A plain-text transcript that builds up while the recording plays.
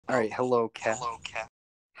All right, hello, Kath.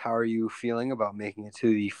 How are you feeling about making it to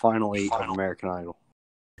the final 8 of American Idol?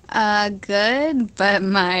 Good, but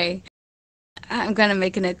I'm gonna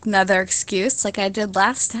make another excuse like I did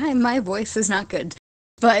last time. My voice is not good,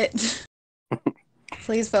 but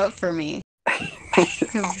please vote for me. All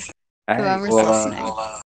right, Whoever's listening.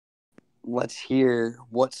 let's hear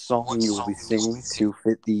what song you will be singing to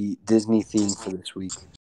fit the Disney theme for this week.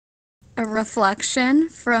 A Reflection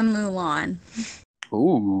from Mulan.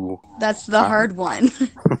 Ooh. That's the hard one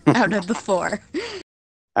out of the 4.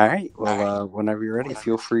 All right, well, whenever you're ready,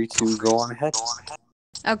 feel free to go on ahead.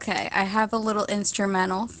 Okay, I have a little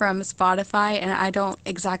instrumental from Spotify, and I don't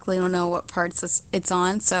exactly know what parts it's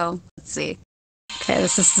on, so let's see. Okay,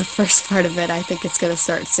 this is the first part of it. I think it's gonna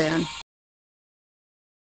start soon.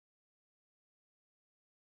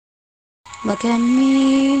 Look at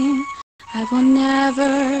me, I will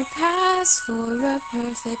never pass for a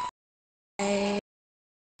perfect wife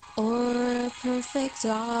or a perfect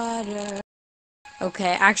daughter.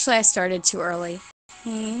 Okay, actually I started too early.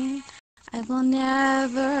 I will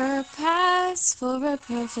never pass for a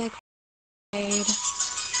perfect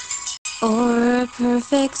wife or a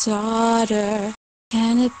perfect daughter.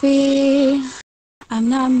 Can it be? I'm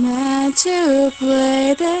not meant to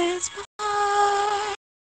play this part.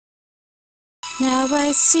 Now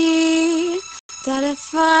I see that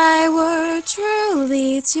if I were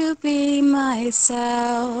truly to be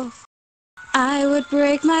myself, I would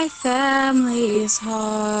break my family's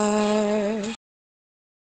heart.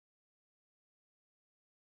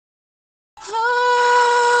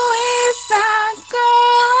 Oh, is that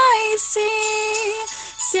girl I see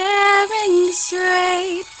staring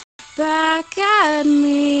straight back at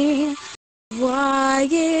me? Why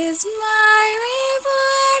is my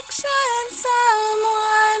reflection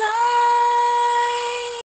someone I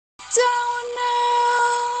don't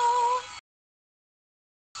know?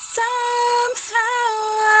 Somehow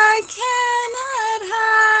I cannot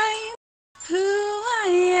hide who I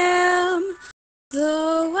am,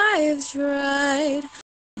 though I've tried.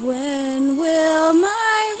 When will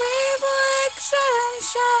my reflection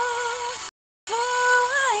show who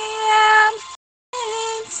I am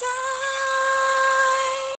inside?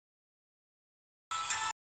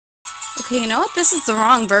 Okay, you know what? This is the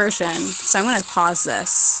wrong version, so I'm gonna pause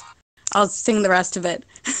this. I'll sing the rest of it.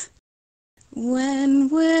 When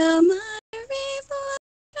will my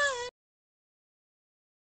reflection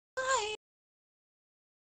lie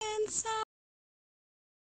inside?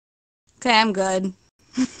 Okay, I'm good.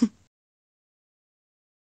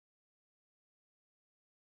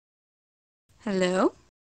 Hello?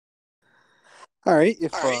 All right,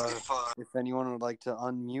 if anyone would like to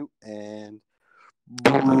unmute and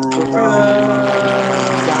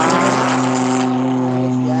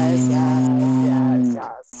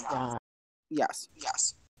Yes.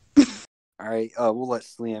 all right, we'll let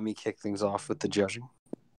Sliamy kick things off with the judging.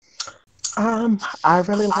 I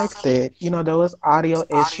really liked it. You know, there was audio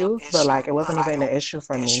issues, but like it wasn't even an issue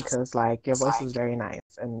for me because like your voice was very nice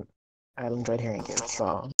and I enjoyed hearing you.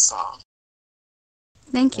 So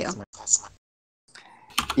Thank you. that's my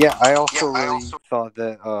Yeah, I also really thought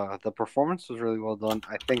that the performance was really well done.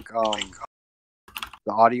 I think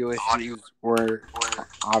the audio issues were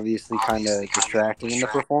obviously kind of distracting in the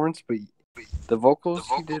performance, but the vocals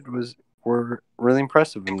he did were really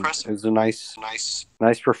impressive, and it was a nice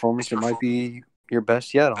performance. It might be your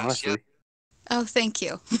best yet, honestly. Oh, thank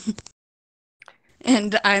you.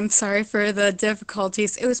 And I'm sorry for the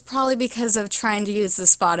difficulties. It was probably because of trying to use the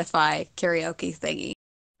Spotify karaoke thingy.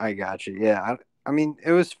 I got you. Yeah, I mean,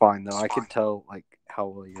 it was fine though. I could tell like how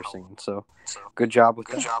well you're singing. So, good job with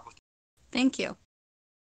that. Thank you.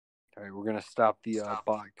 All right, we're gonna stop the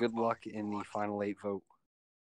bot. Good luck in the final 8 vote.